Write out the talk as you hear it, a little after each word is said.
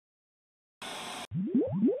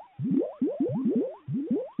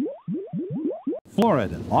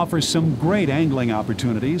Florida offers some great angling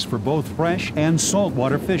opportunities for both fresh and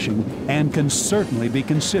saltwater fishing and can certainly be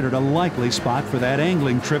considered a likely spot for that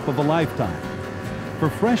angling trip of a lifetime. For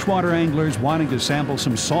freshwater anglers wanting to sample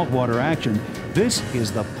some saltwater action, this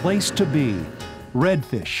is the place to be.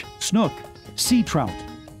 Redfish, snook, sea trout,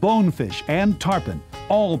 bonefish, and tarpon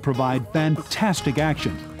all provide fantastic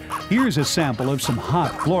action. Here's a sample of some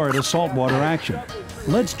hot Florida saltwater action.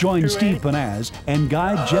 Let's join Steve Pennaz and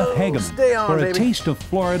guide Jeff Hageman for a taste of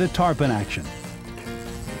Florida tarpon action.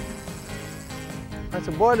 That's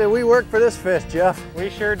a boy, did we work for this fish, Jeff. We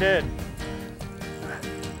sure did.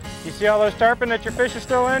 You see all those tarpon that your fish is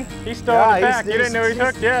still in? He's still in the pack. You didn't know he's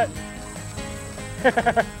hooked yet.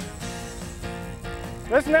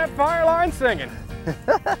 Listen to that fire line singing.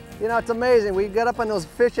 You know, it's amazing. We got up on those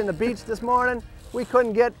fish in the beach this morning. We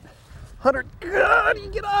couldn't get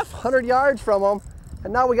 100 yards from them.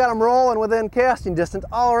 And now we got them rolling within casting distance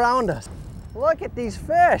all around us. Look at these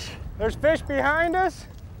fish. There's fish behind us.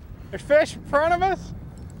 There's fish in front of us.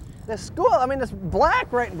 This school, I mean, it's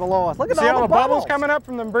black right below us. Look at See all the the bubbles coming up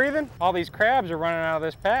from them breathing? All these crabs are running out of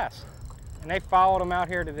this pass. And they followed them out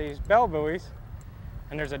here to these bell buoys.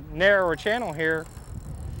 And there's a narrower channel here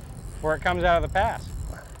where it comes out of the pass.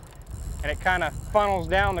 And it kind of funnels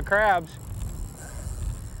down the crabs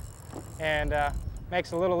and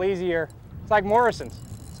makes it a little easier. It's like Morrison's.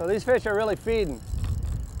 So these fish are really feeding.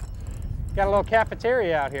 Got a little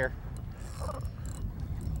cafeteria out here.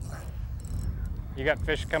 You got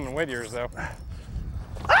fish coming with yours, though.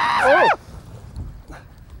 Oh!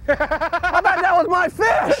 I thought that was my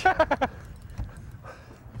fish!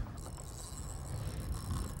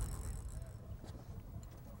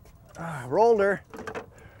 Rolled her.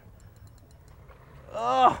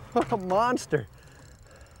 Oh, what a monster.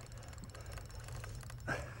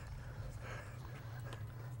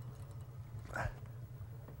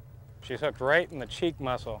 She's hooked right in the cheek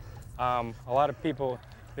muscle. A lot of people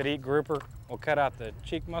that eat grouper will cut out the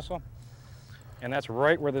cheek muscle, and that's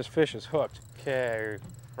right where this fish is hooked. Okay,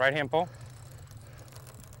 right hand pull.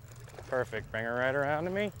 Perfect, bring her right around to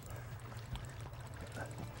me.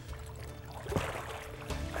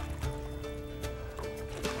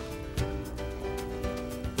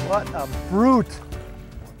 What a brute.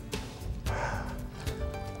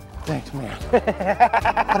 Thanks, man.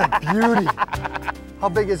 What a beauty. How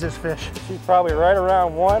big is this fish? She's probably right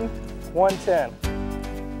around 110.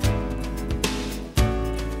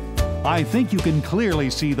 I think you can clearly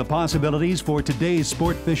see the possibilities for today's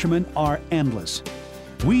sport fishermen are endless.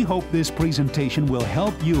 We hope this presentation will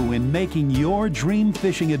help you in making your dream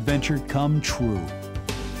fishing adventure come true.